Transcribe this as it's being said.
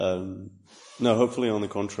No, hopefully on the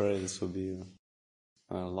contrary, this will be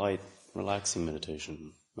a light, relaxing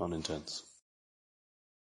meditation, not intense.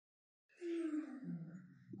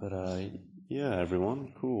 But yeah,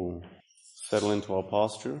 everyone, cool. Settle into our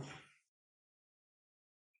posture.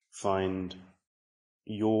 Find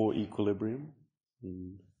your equilibrium.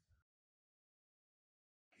 And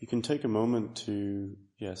you can take a moment to,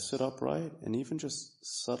 sit upright and even just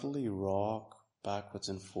subtly rock backwards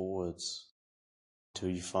and forwards until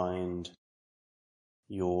you find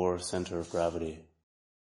your center of gravity.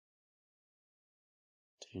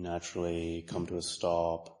 Till you naturally come to a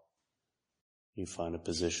stop. You find a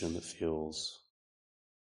position that feels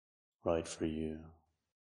right for you.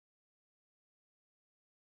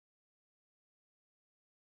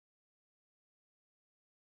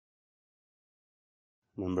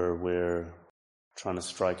 Remember, we're trying to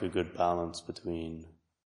strike a good balance between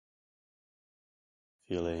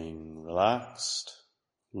feeling relaxed,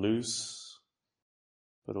 loose,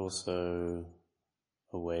 but also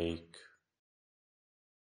awake,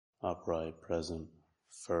 upright, present,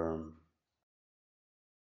 firm.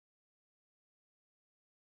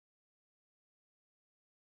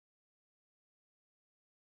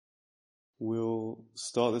 We'll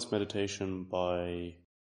start this meditation by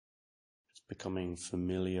just becoming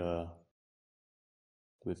familiar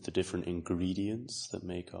with the different ingredients that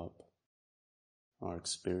make up our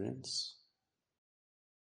experience.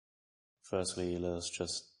 Firstly, let us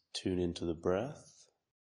just tune into the breath.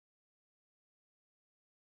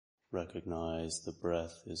 Recognize the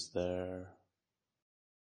breath is there.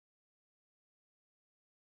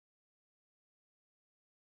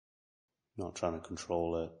 Not trying to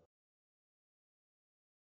control it.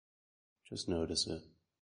 Just notice it.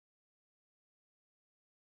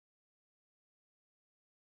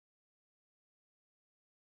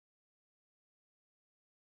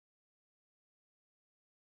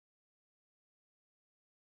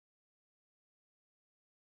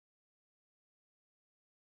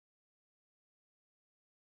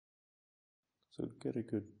 So get a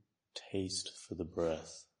good taste for the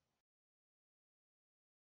breath.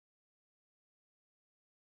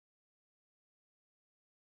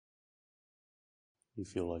 You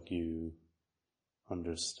feel like you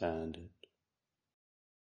understand it.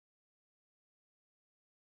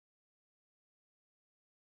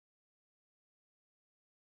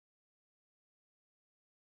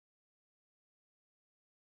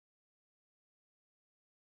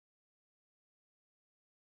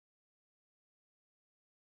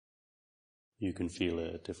 You can feel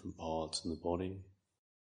it at different parts in the body.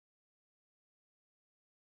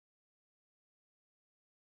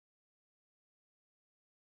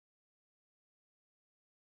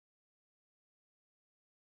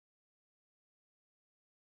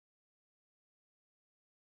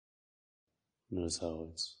 Notice how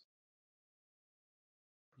it's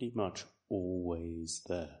pretty much always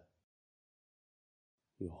there.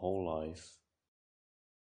 Your whole life,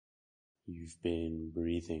 you've been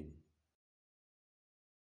breathing.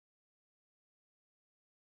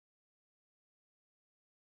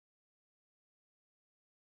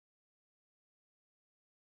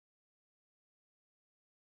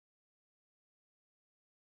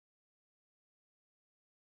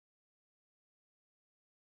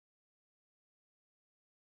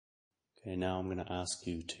 Okay, now I'm going to ask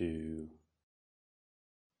you to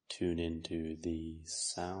tune into the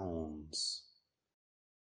sounds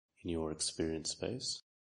in your experience space.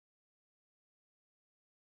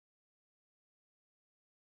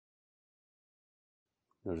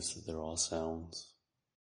 Notice that there are sounds.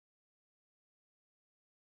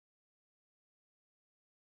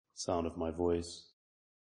 Sound of my voice.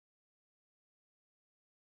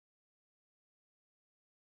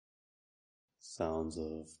 Sounds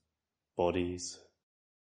of bodies.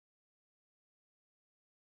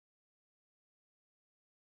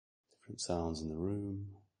 Different sounds in the room.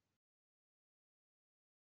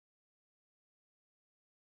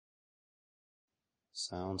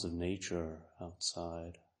 Sounds of nature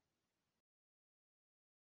outside.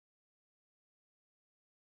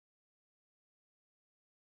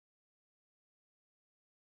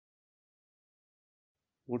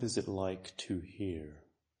 What is it like to hear?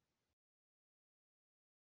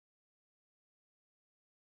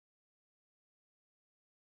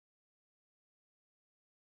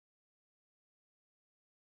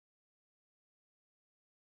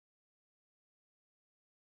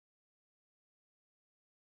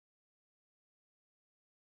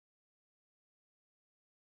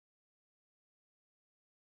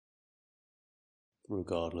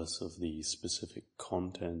 Regardless of the specific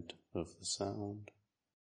content of the sound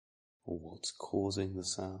or what's causing the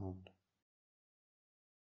sound.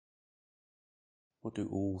 What do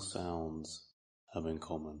all sounds have in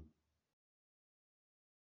common?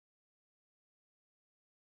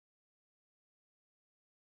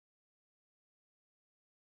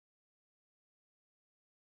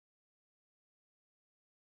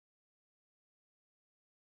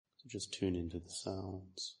 So just tune into the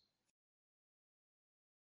sounds.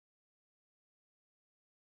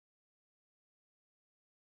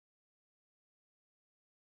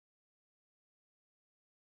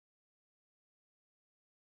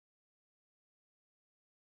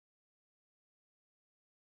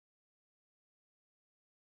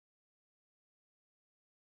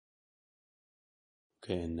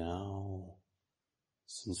 Okay, and now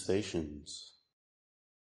sensations.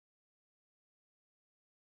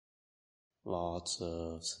 Lots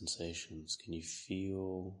of sensations. Can you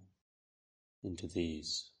feel into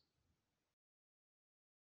these?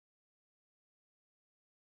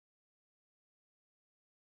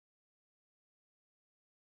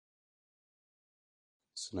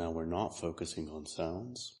 So now we're not focusing on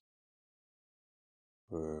sounds.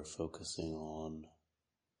 We're focusing on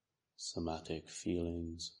somatic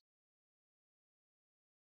feelings.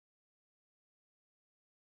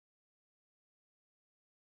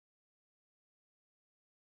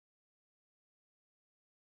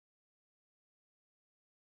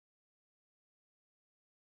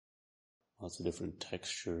 Lots of different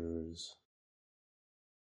textures,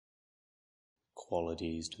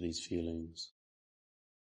 qualities to these feelings.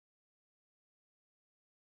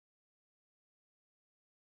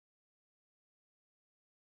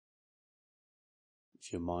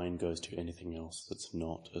 If your mind goes to anything else that's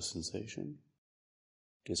not a sensation,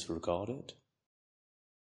 disregard it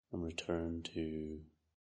and return to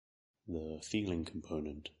the feeling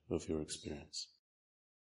component of your experience.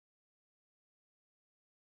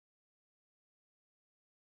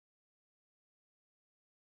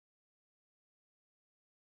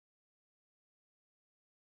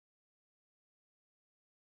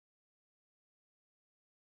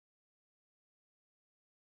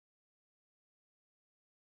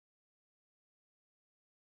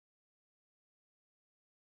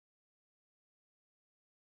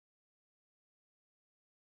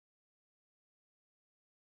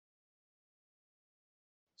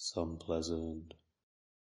 Some pleasant,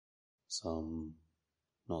 some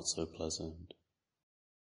not so pleasant,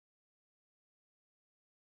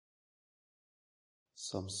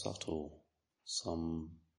 some subtle, some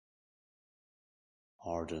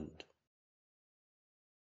ardent.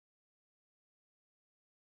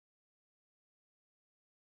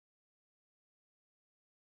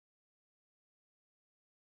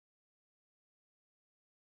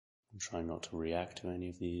 I'm trying not to react to any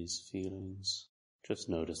of these feelings, just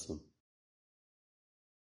notice them.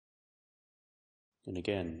 And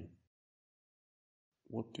again,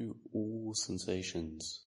 what do all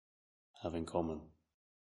sensations have in common?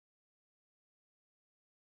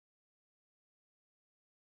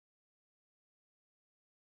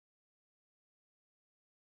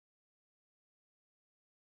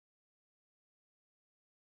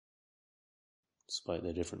 Despite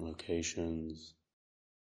their different locations,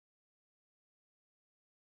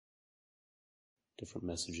 different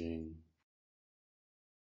messaging,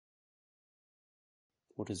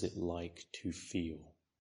 what is it like to feel?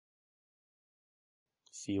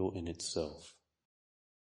 Feel in itself.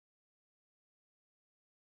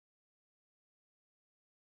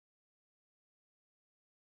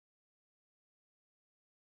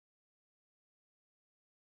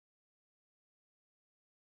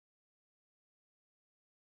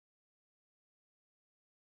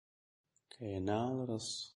 Okay, and now let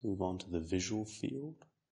us move on to the visual field.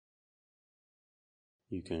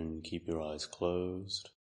 You can keep your eyes closed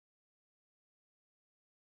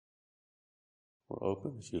or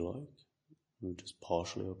open if you like, or just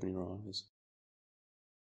partially open your eyes.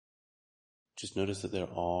 Just notice that there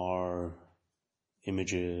are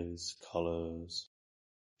images, colors,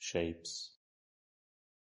 shapes.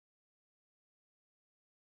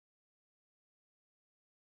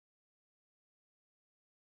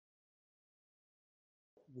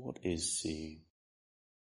 What is seeing?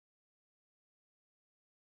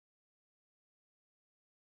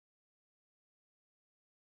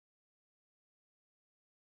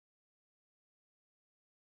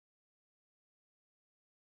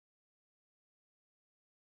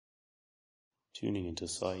 Tuning into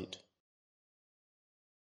sight.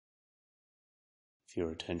 If your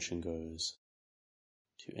attention goes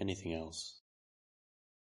to anything else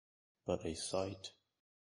but a sight,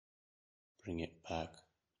 bring it back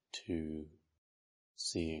to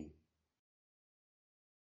seeing.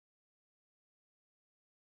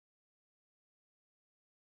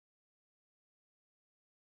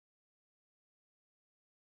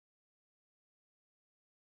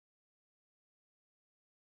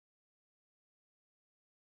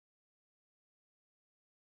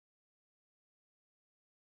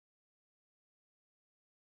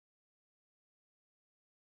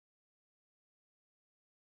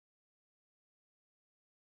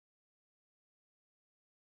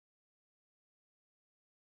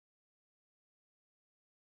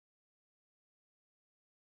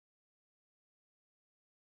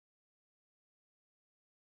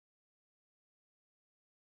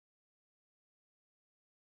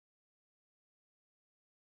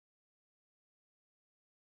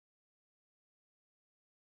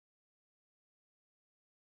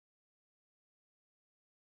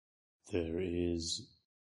 there is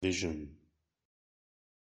vision.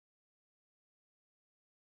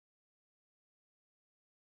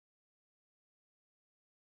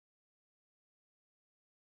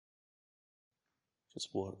 Just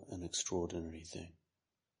what an extraordinary thing.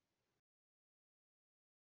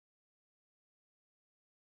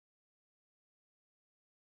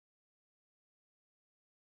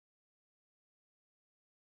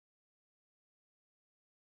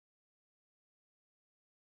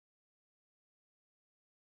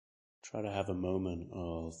 Try to have a moment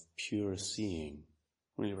of pure seeing.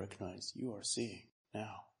 Really recognize you are seeing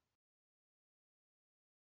now.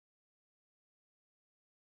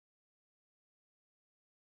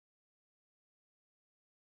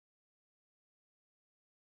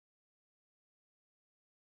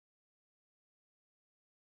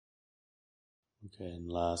 Okay,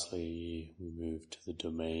 and lastly, we move to the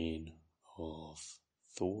domain of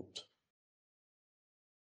thought.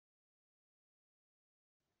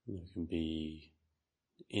 There can be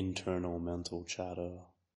internal mental chatter,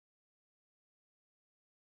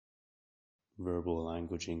 verbal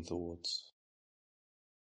languaging thoughts.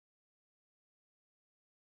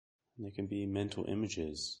 And there can be mental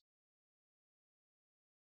images.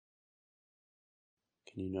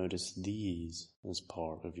 Can you notice these as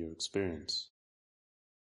part of your experience?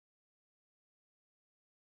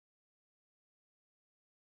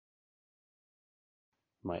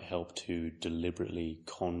 Might help to deliberately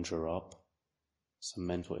conjure up some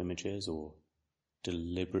mental images or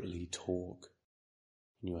deliberately talk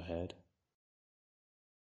in your head.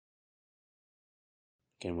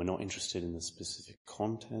 Again, we're not interested in the specific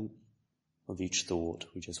content of each thought.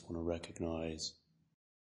 We just want to recognize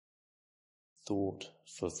thought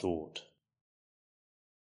for thought,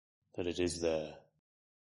 that it is there.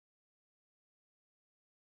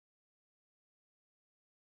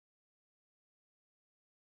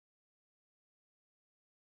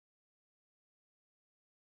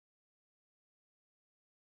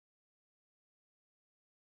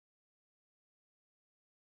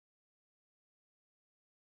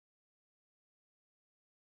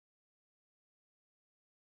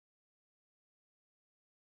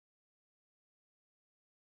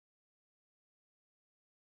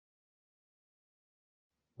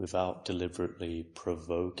 Without deliberately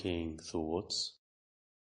provoking thoughts,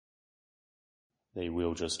 they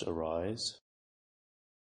will just arise.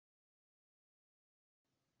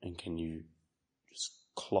 And can you just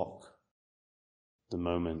clock the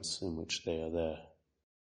moments in which they are there?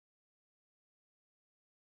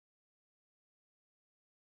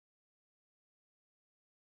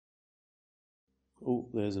 Oh,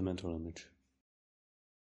 there's a mental image.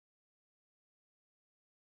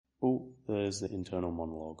 Oh, there's the internal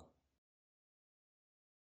monologue.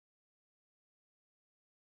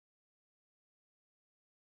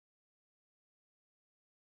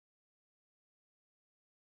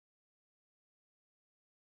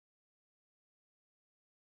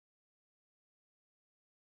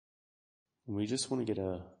 And we just want to get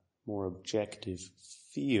a more objective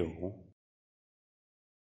feel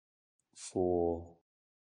for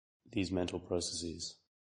these mental processes.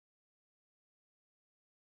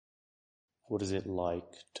 What is it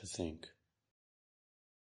like to think?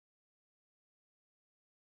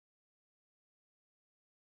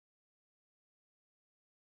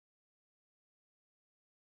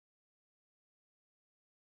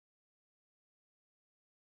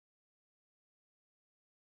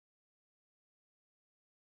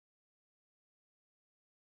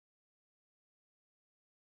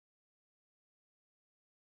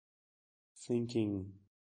 Thinking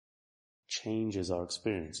changes our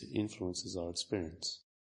experience. It influences our experience.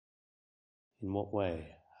 In what way?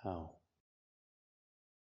 How?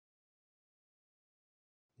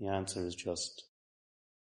 The answer is just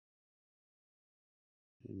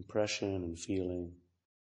impression and feeling.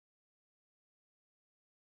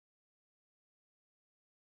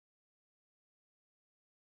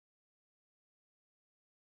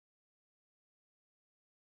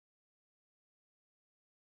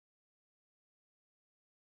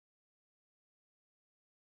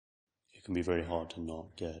 It can be very hard to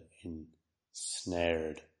not get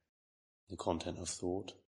ensnared in the content of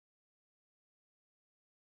thought.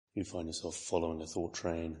 You find yourself following a thought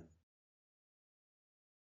train.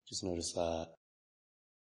 Just notice that,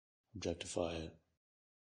 objectify it,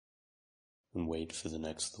 and wait for the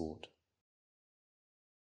next thought.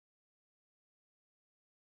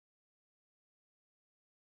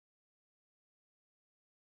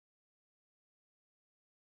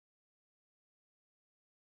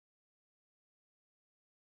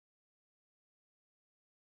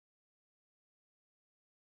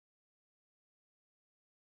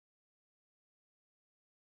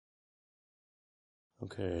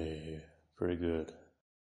 Okay, very good.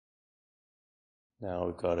 Now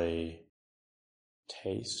we've got a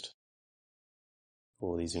taste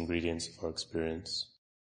for these ingredients of our experience.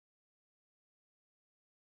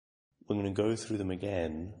 We're going to go through them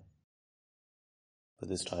again, but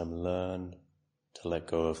this time learn to let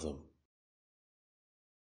go of them.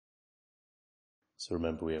 So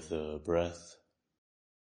remember, we have the breath.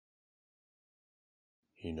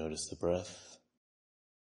 You notice the breath.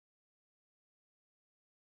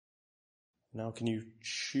 Now can you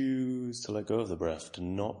choose to let go of the breath, to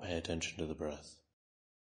not pay attention to the breath?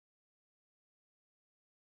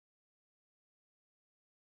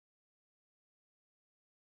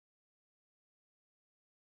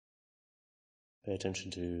 Pay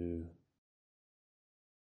attention to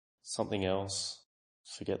something else.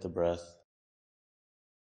 Forget the breath.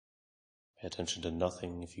 Pay attention to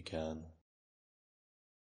nothing if you can.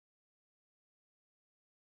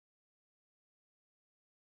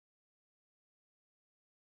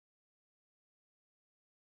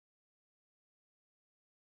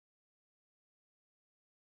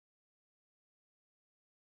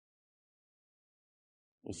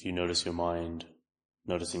 If you notice your mind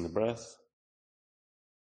noticing the breath,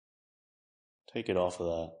 take it off of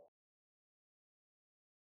that.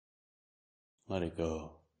 Let it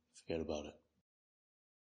go. Forget about it.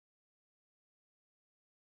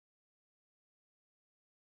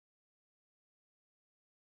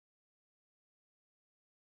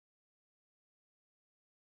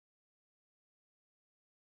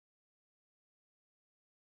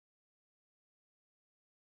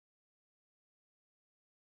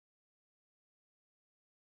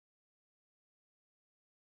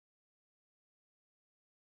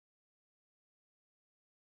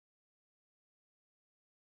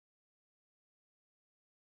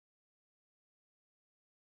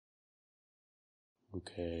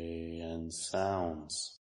 Okay, and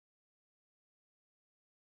sounds.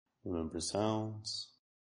 Remember sounds.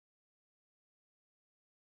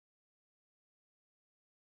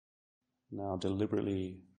 Now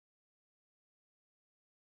deliberately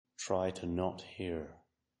try to not hear.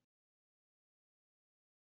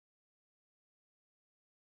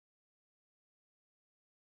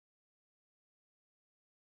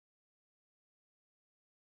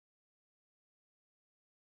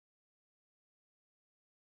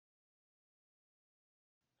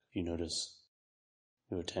 You notice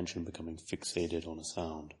your attention becoming fixated on a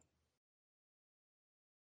sound.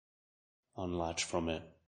 Unlatch from it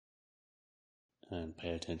and pay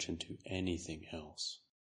attention to anything else.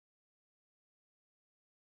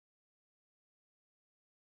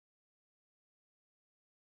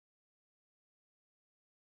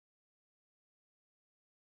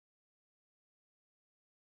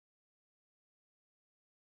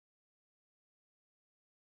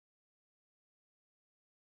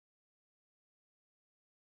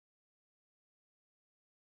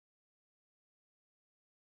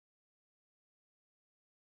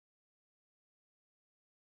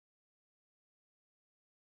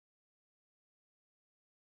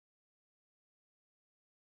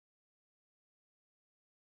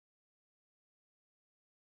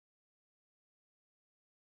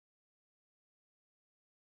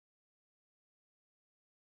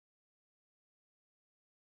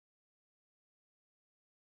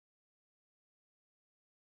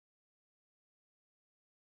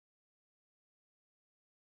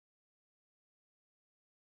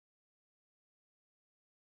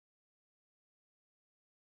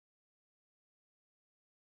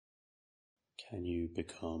 Can you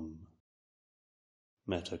become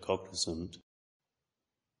metacognizant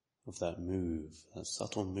of that move, that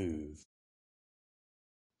subtle move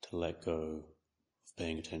to let go of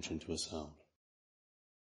paying attention to a sound?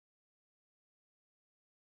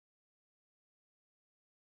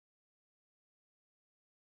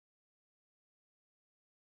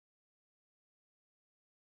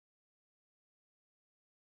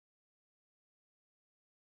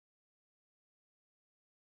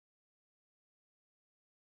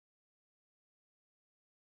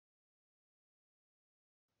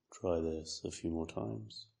 Try this a few more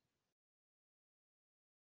times.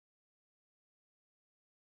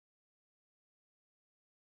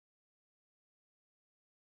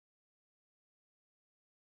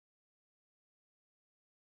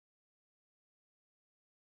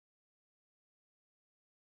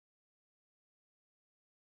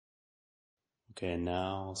 Okay, and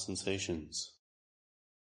now sensations.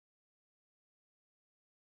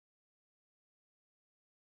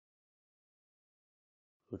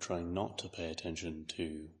 We're trying not to pay attention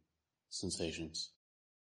to sensations.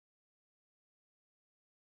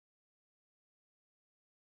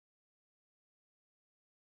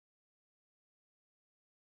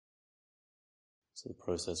 So the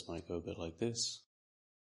process might go a bit like this.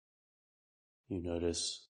 You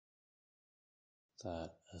notice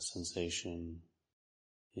that a sensation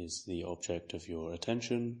is the object of your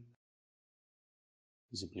attention.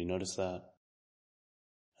 You simply notice that,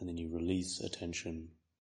 and then you release attention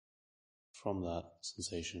from that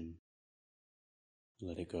sensation.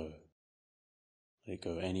 Let it go. Let it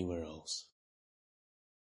go anywhere else.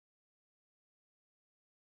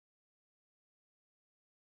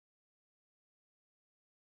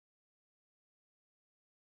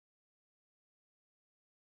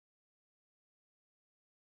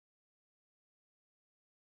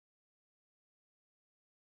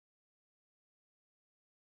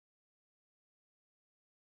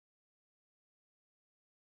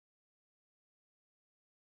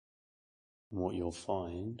 And what you'll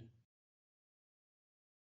find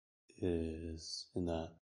is in that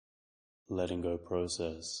letting go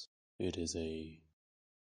process, it is a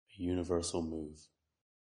universal move.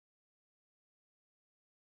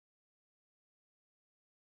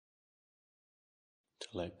 To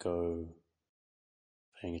let go,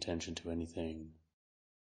 paying attention to anything,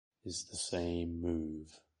 is the same move,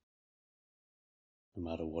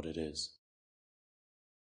 no matter what it is.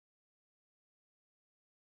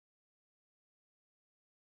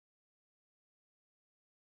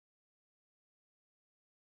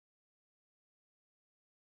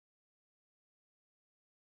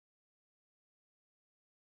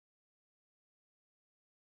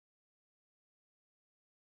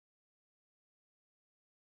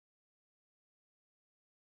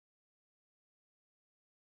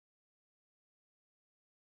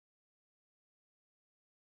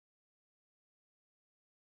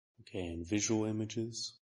 Okay, and visual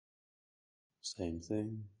images, same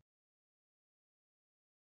thing.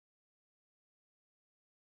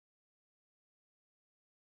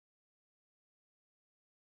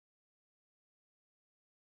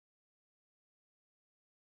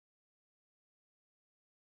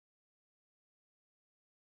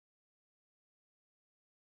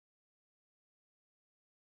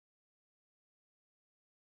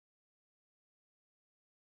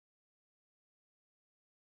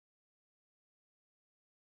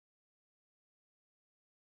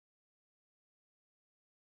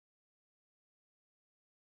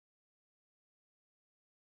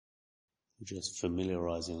 Just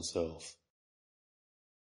familiarizing yourself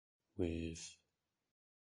with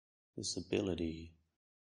this ability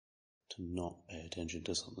to not pay attention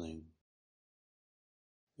to something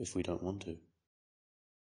if we don't want to.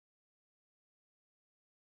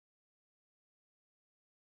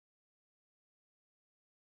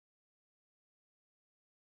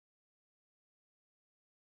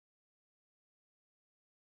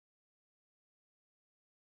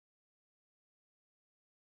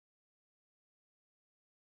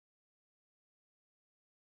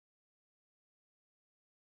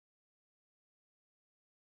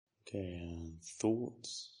 Okay, and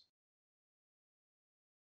thoughts.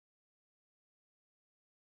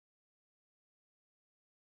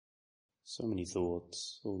 So many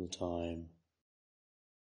thoughts all the time,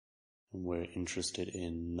 and we're interested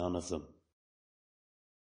in none of them.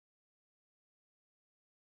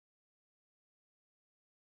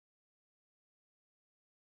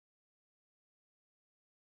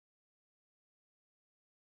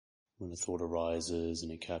 When a thought arises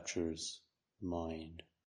and it captures the mind,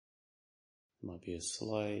 there might be a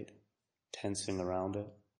slight tensing around it.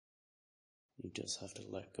 You just have to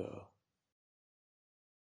let go.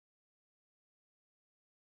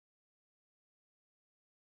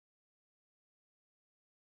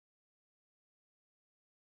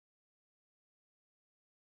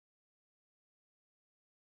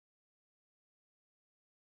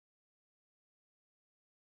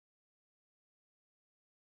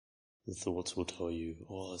 The thoughts will tell you,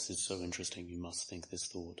 oh, this is so interesting, you must think this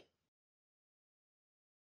thought.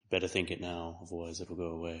 You better think it now, otherwise it'll go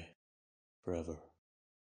away forever.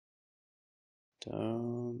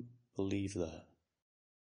 Don't believe that.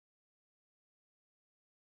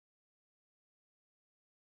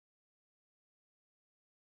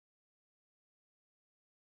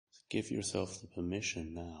 Give yourself the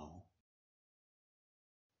permission now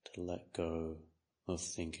to let go of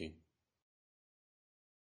thinking.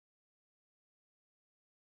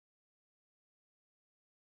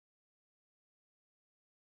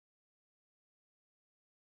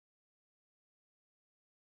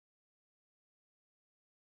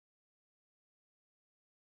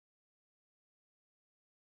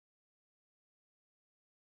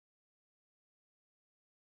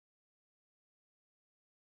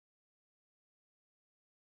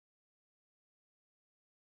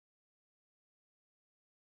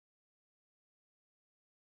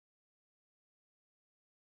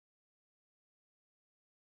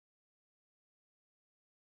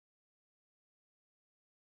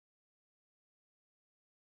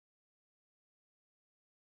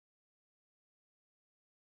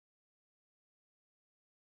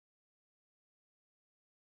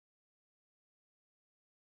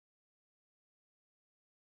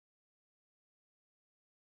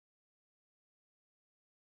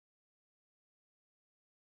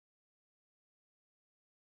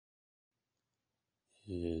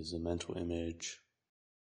 is a mental image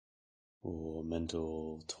or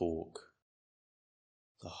mental talk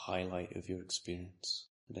the highlight of your experience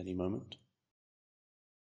at any moment?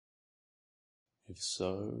 If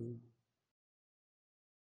so,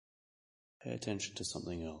 pay attention to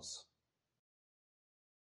something else.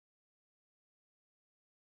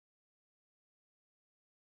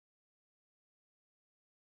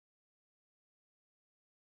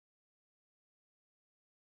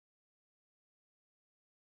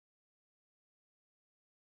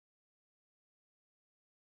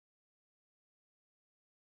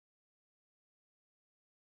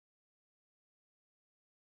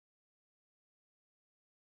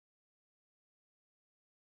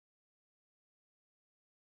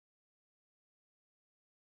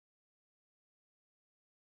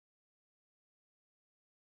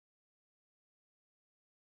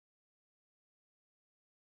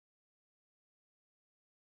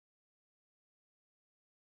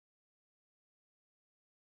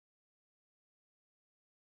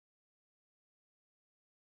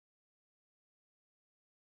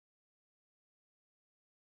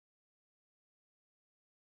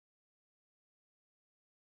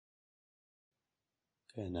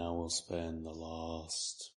 Okay, now we'll spend the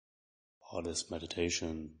last part of this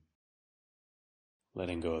meditation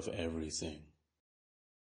letting go of everything.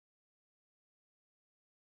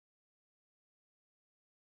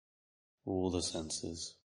 All the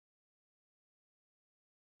senses,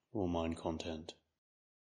 all mind content.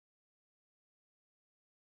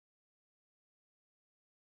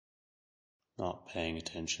 Not paying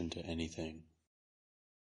attention to anything.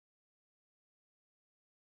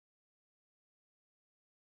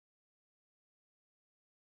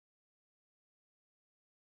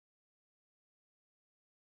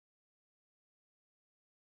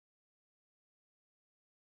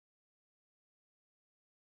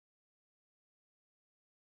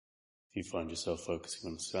 If you find yourself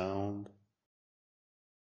focusing on sound,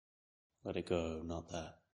 let it go, not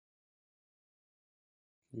that.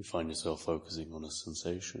 If you find yourself focusing on a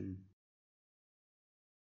sensation,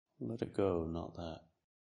 let it go, not that.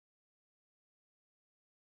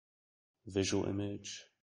 Visual image,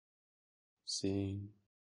 seeing,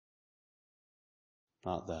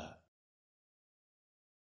 not that.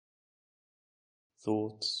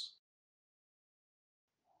 Thoughts,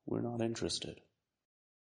 we're not interested.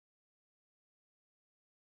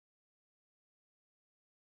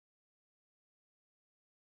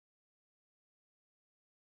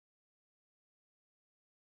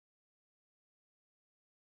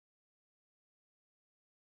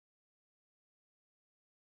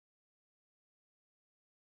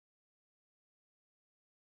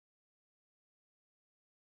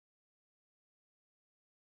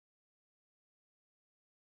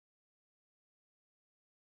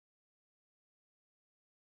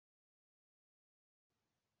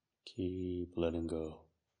 Keep letting go.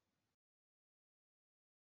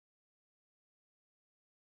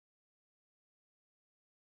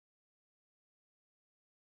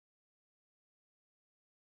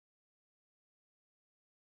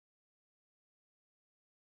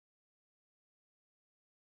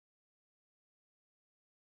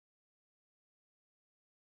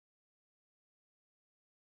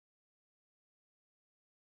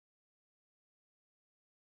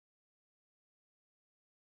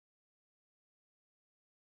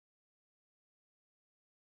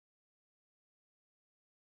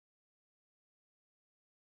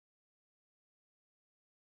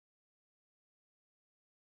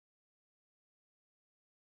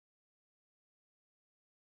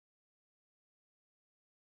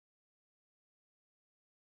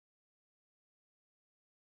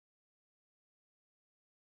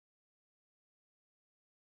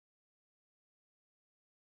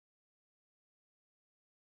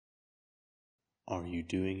 Are you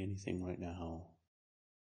doing anything right now?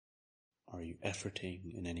 Are you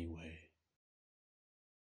efforting in any way?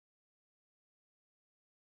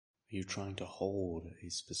 Are you trying to hold a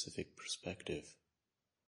specific perspective?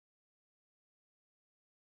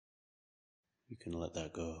 You can let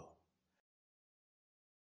that go.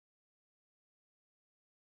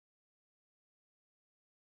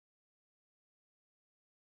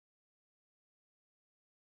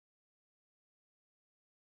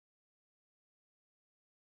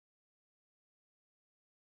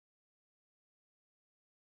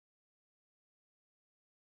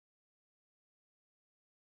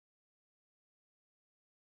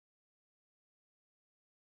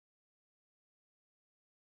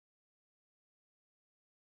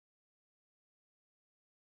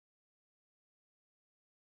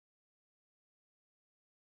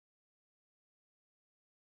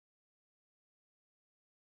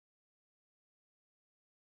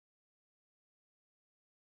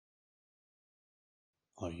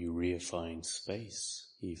 Are you reifying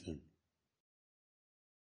space, even?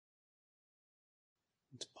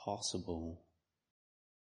 It's possible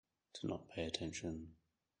to not pay attention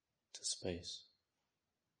to space.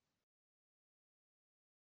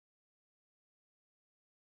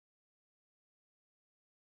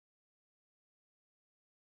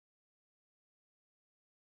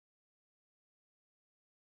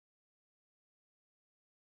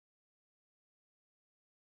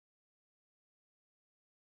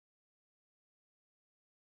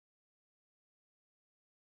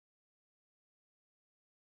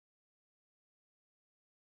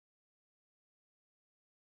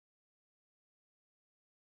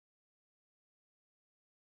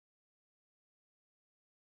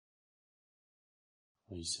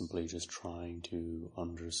 Are you simply just trying to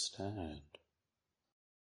understand?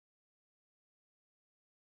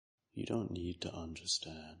 You don't need to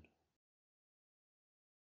understand.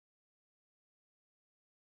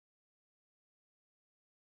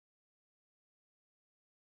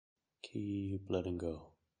 Keep letting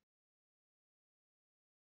go.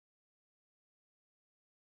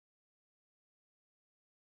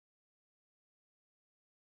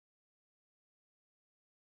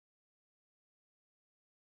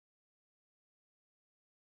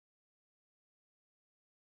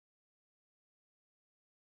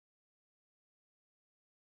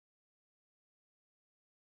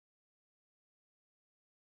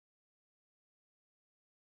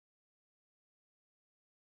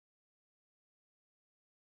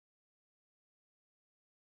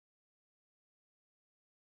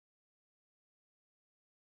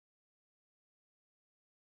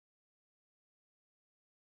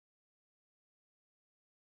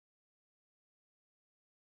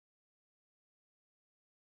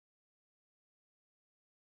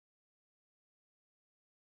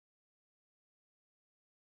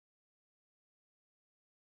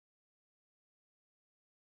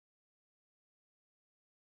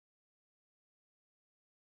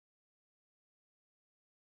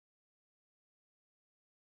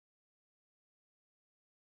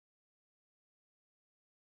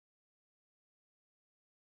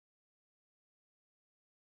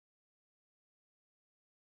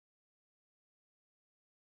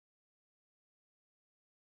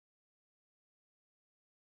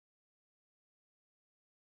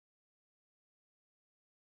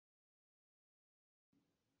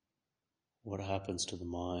 What happens to the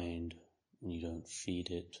mind when you don't feed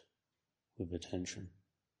it with attention?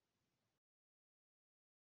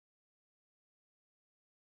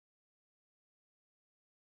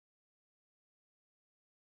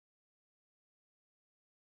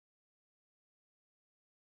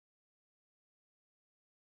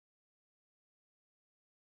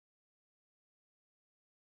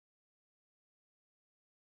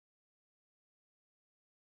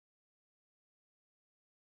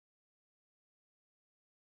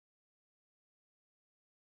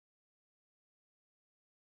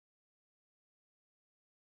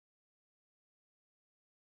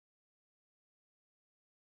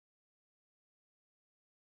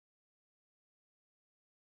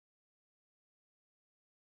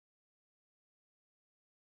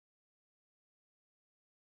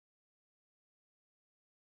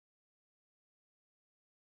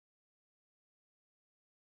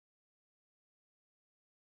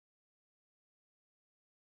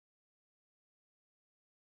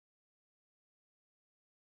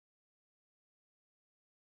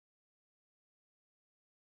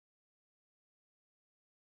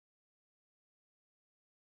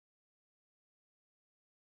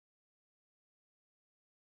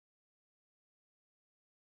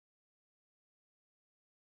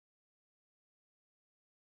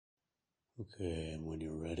 Okay, and when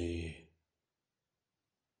you're ready,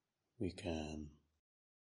 we can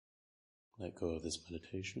let go of this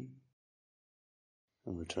meditation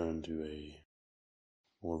and return to a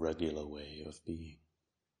more regular way of being.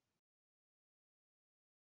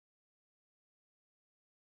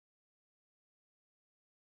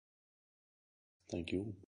 Thank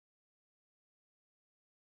you.